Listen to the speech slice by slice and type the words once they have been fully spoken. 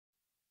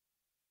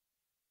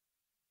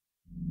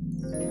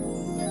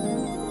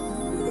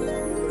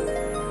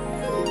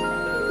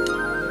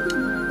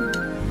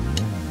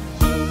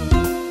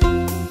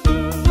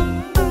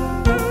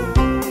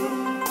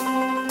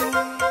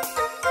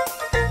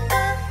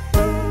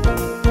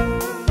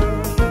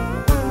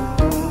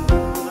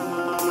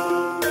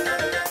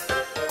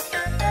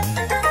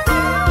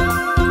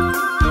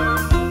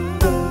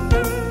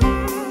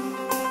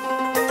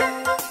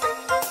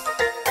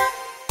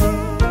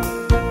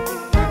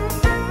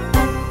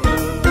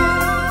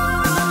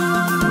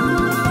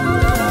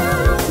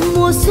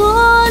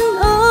xuân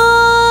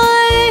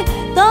ơi,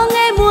 ta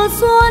nghe mùa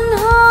xuân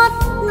hát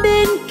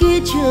bên kia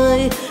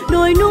trời,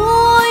 đồi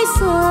núi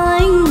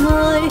xanh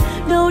ngời.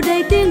 Đâu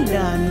đây tiếng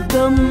đàn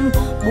cầm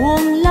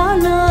buông lá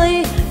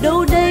lời,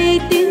 đâu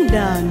đây tiếng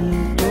đàn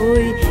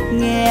tôi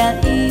nghe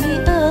ý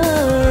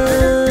ơi.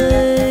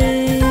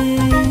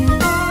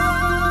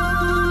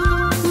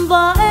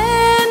 Và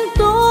em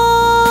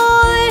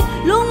tôi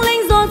lung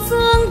linh giọt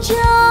sương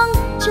trắng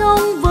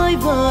trong vơi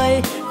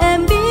vời.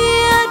 Em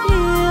biết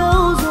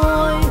yêu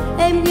rồi,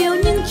 em yêu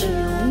những chiều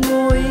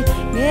ngồi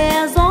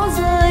nghe gió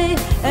rơi.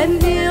 Em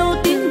yêu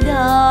tiếng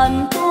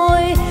đàn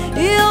tôi,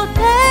 yêu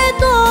thế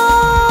thôi.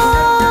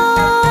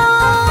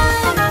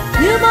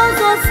 Như bao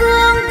giọt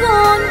sương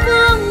còn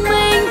vương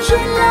mình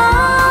trên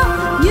lá,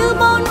 như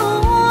bao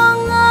nụ hoa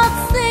ngát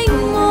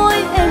xinh môi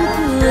em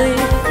cười.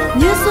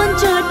 Như xuân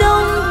chờ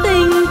đông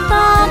tình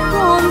ta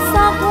còn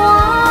xa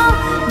quá,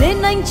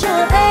 nên anh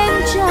chờ em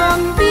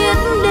chẳng biết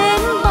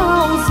đến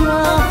bao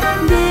giờ.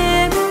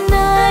 Đêm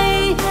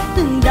nay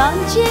từng đàn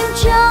chim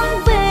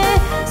trắng về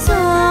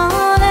xa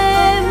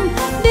em,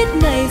 biết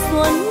ngày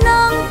xuân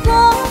nắng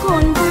có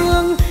còn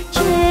vương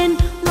trên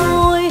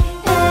môi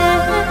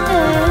em.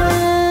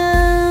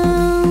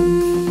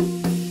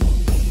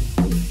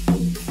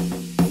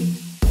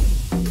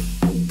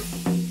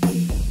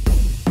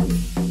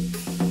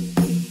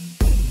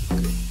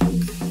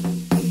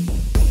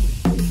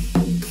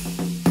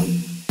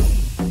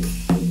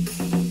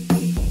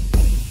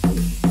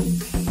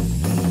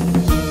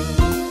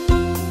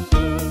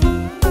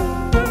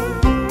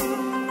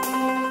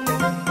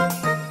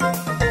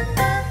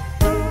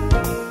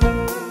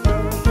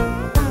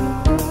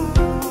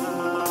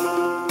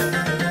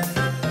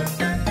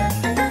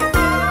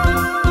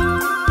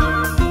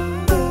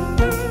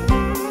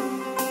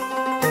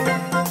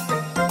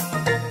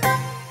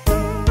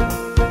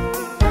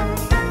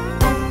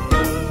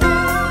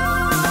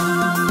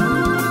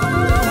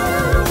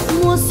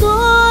 Mùa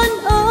xuân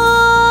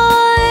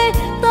ơi,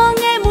 ta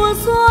nghe mùa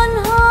xuân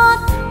hát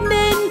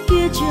bên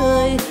kia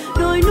trời,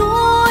 đồi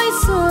núi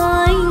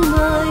xanh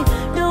ngời.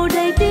 Đâu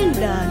đây tiếng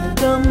đàn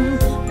cầm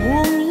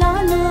buông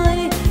lá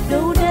lời,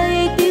 đâu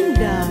đây tiếng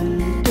đàn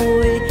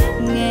tôi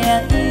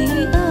nghe ý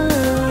ơi.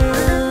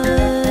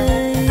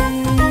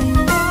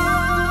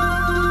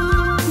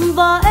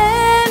 Và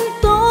em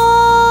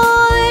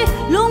tôi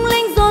lung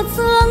linh giọt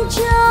sương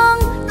trắng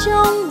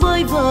trong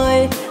vơi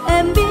vời.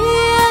 Em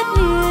biết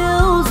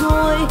yêu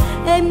rồi,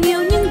 em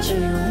yêu những chiều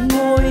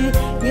ngồi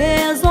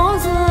nghe gió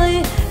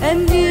rơi.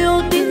 Em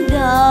yêu tiếng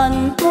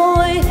đàn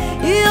tôi,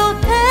 yêu